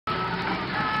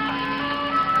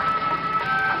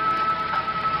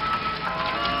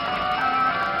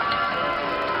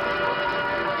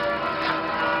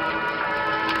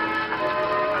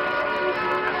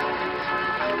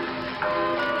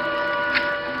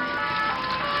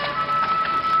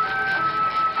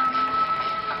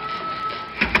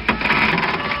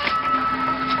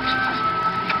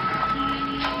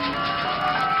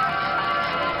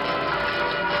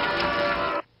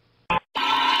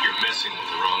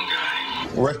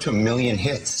We're up to 1 million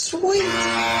hits. Sweet.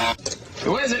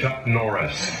 Who is it? Chuck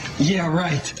Norris. Yeah,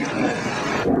 right.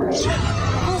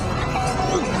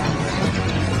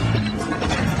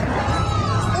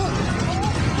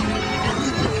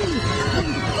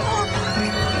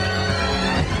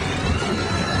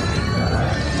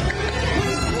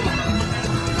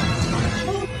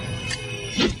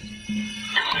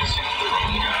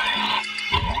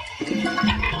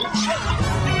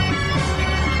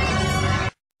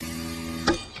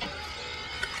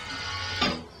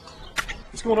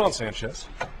 What's going on, Sanchez?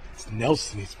 It's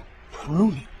Nelson. He's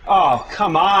pruning. Oh,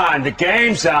 come on. The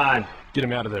game's on. Get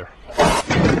him out of there.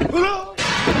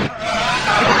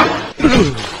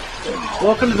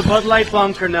 Welcome to the Bud Light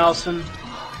bunker, Nelson.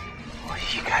 What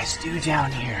do you guys do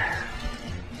down here?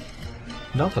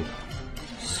 Nothing.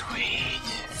 Sweet.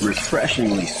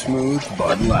 Refreshingly smooth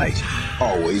Bud Light.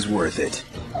 Always worth it.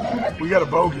 We got a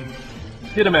bogey.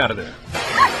 Get him out of there.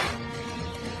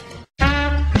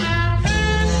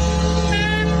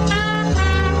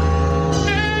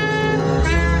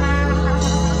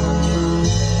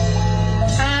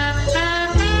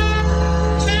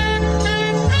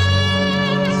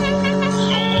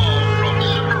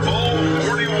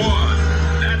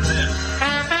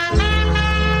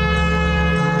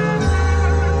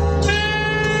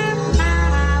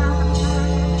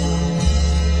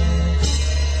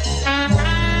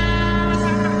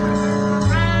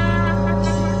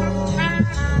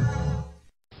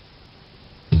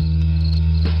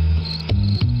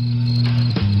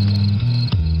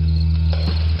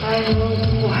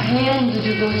 Morrendo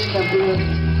de dor de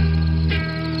cabeça.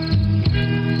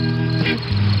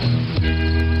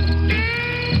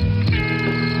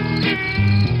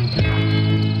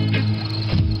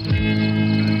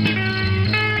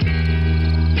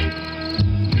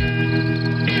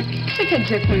 O que você quer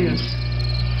dizer com isso?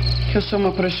 Que eu sou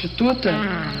uma prostituta?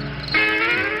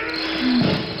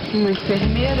 Uma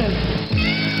enfermeira?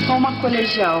 Ou uma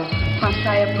colegial com a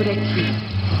saia por aqui?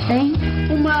 Hein?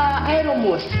 Uma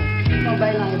aeromoça? Uma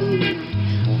bailarina?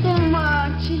 Uma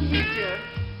cheerleader?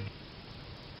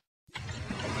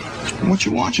 What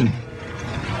you watching?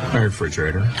 My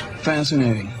refrigerator.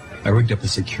 Fascinating. I rigged up a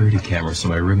security camera so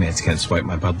my roommates can't swipe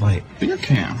my Bud Light. Beer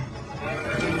cam.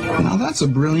 Now that's a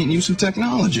brilliant use of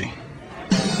technology.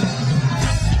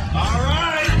 All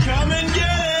right, come and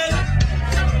get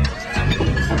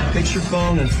it. Picture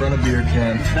phone in front of beer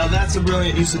can. Now that's a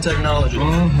brilliant use of technology.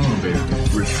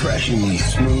 Refreshingly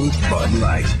smooth Bud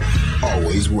Light.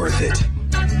 Always worth it.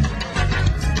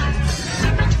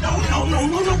 No,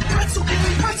 pretzel,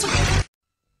 pretzel.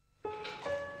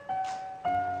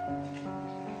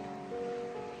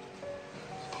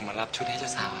 ผมมารับชุดให้เจ้า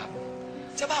สาวครับ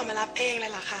เจ้าบ่าวมารับเองเล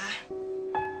ยเหรอคะ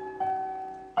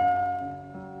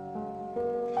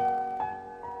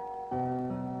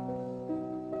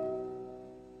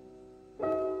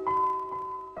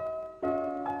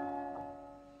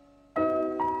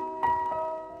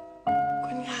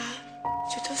คุณคะ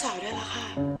ชุดเจ้าสาวด้วยเหรอคะ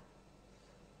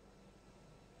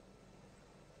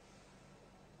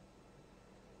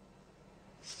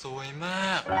สวยมา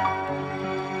ก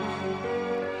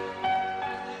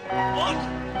บอส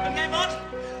เป็นไงบอส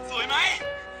สวยไหม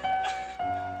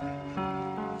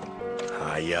ห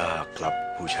ายากครับ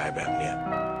ผู้ชายแบบเนี้ย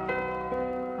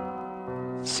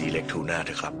สีเล็กทูน่าเถ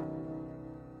อะครับ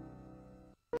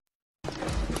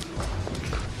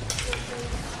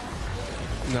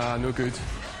Nah, no good.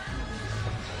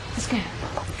 Let's go.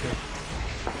 Okay.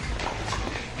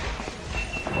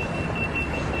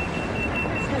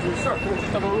 Excuse me, sir. Can I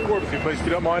just have a little word with you, please, if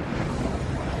you don't mind?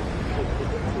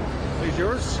 These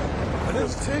yours? It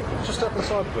is. Just step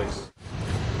inside, please.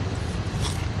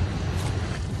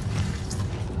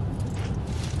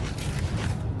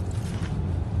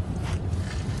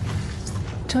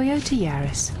 Toyota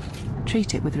Yaris.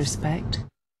 Treat it with respect.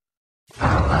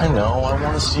 I know, I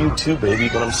want to see you too, baby,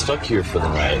 but I'm stuck here for the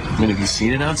night. I mean, have you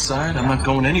seen it outside? I'm not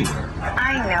going anywhere.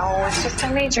 I know, it's just I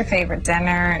made your favorite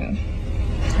dinner and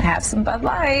I have some Bud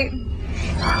Light.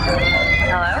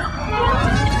 Hello?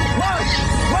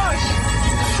 Rush!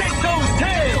 Shake those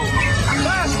tails!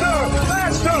 Faster!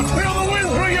 Feel the wind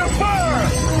through your fur!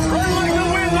 Run like the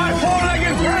wind, my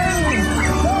four-legged friend!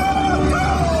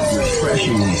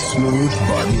 Refreshingly smooth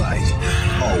Bud Light.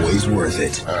 Always worth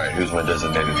it. All right, who's my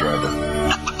designated driver?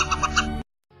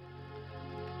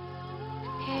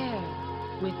 Hair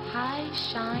with high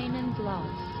shine and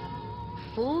gloss,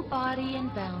 full body and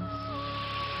bounce,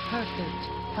 perfect,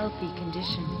 healthy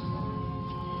condition.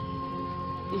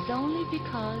 Is only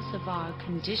because of our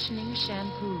conditioning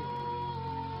shampoo.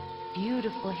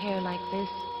 Beautiful hair like this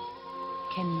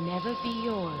can never be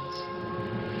yours.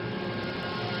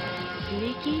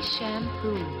 Sleeky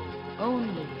shampoo,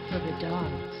 only for the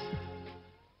dogs.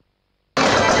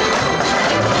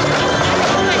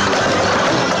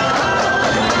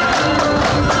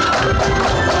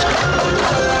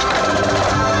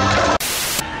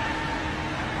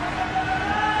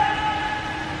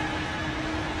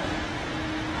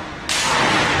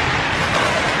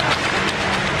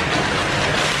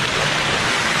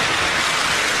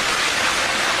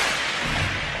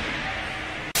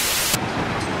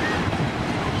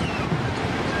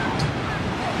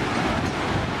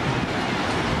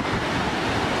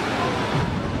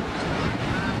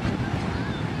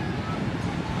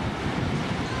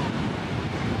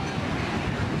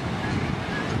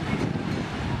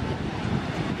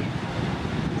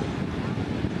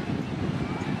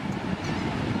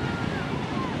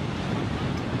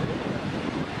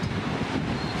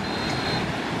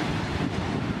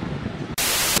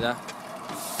 Yeah.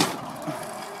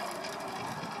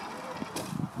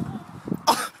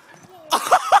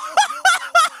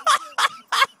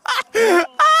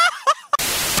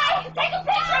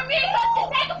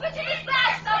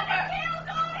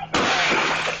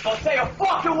 Don't say a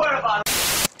fucking word about it!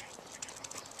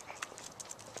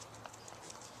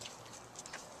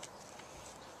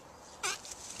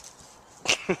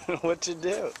 What'd you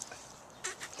do?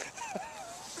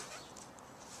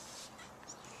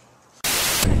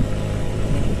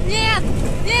 Нет!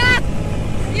 Нет!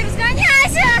 Не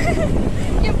разгоняйся!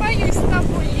 Я боюсь с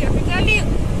тобой ехать. Алин!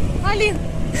 Алин!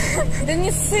 Да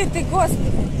не ссы ты,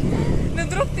 господи! Да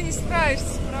вдруг ты не справишься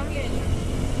с управлением.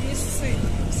 Не ссы.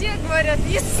 Все говорят,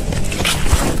 не ссы.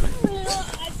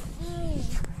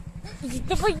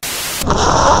 Давай.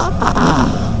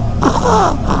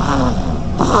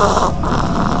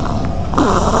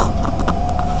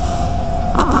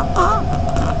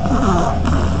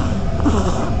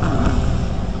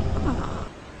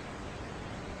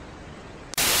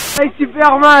 Hey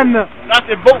Superman! Là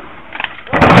c'est bon!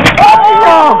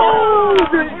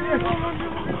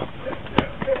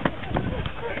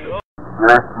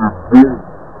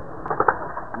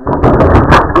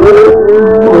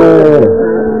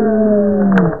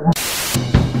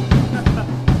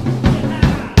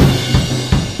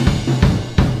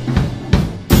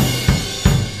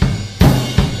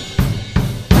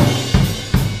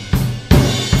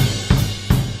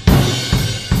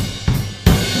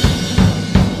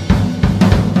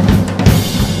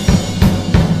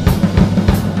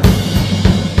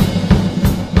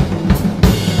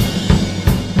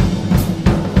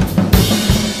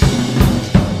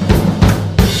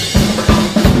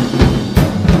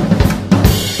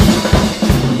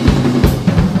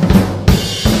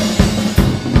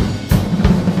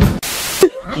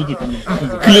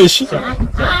 Клещ. У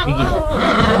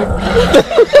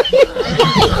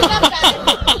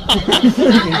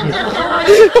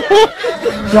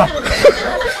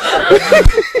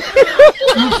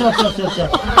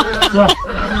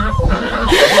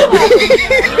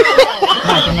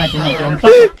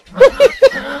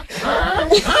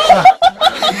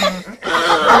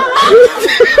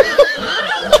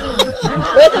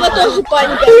этого тоже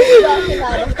паника.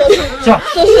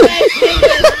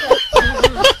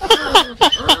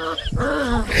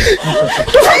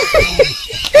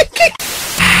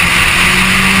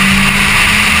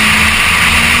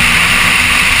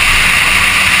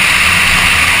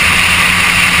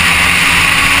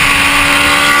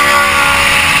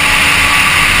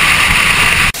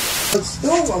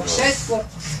 Znowu krzesło.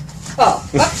 O,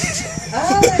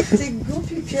 ale ty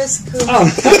głupi piesku.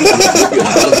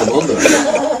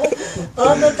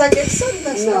 Ono tak jak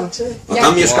sąd znaczy. A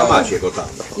tam mieszka Maciek, go tam.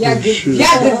 Jak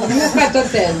wiatr dmucha to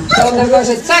ten. To ono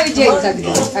może cały dzień tak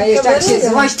dać. A jeszcze jak się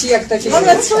złości, jak to się...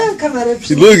 Ona swoją kamerę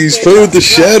przyjdzie. Look, he's playing with the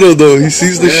shadow though. He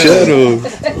sees the shadow.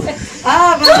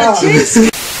 A, Maciej!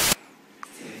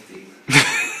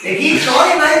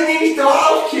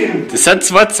 Das sind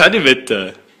 2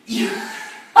 Zentimeter.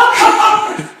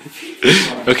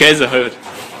 Okay, so halt.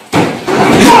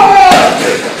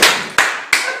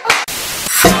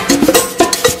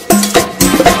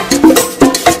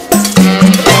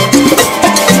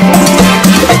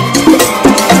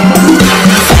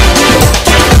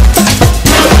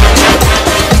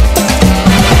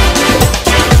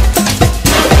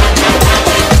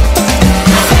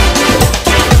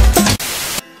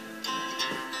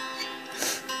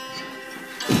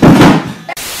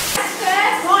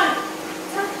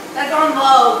 That's on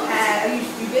low, Pat. Are you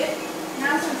stupid?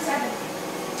 Now it's on 7.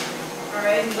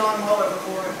 Alright, he's on lower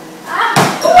before.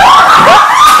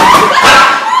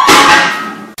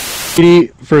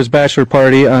 For his bachelor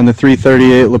party on the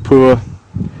 338 Lapua,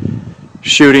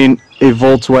 shooting a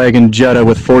Volkswagen Jetta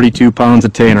with 42 pounds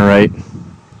of tannerite.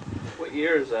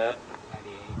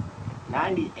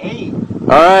 8.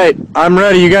 Alright, I'm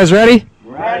ready. You guys ready?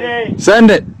 Ready. Send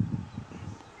it.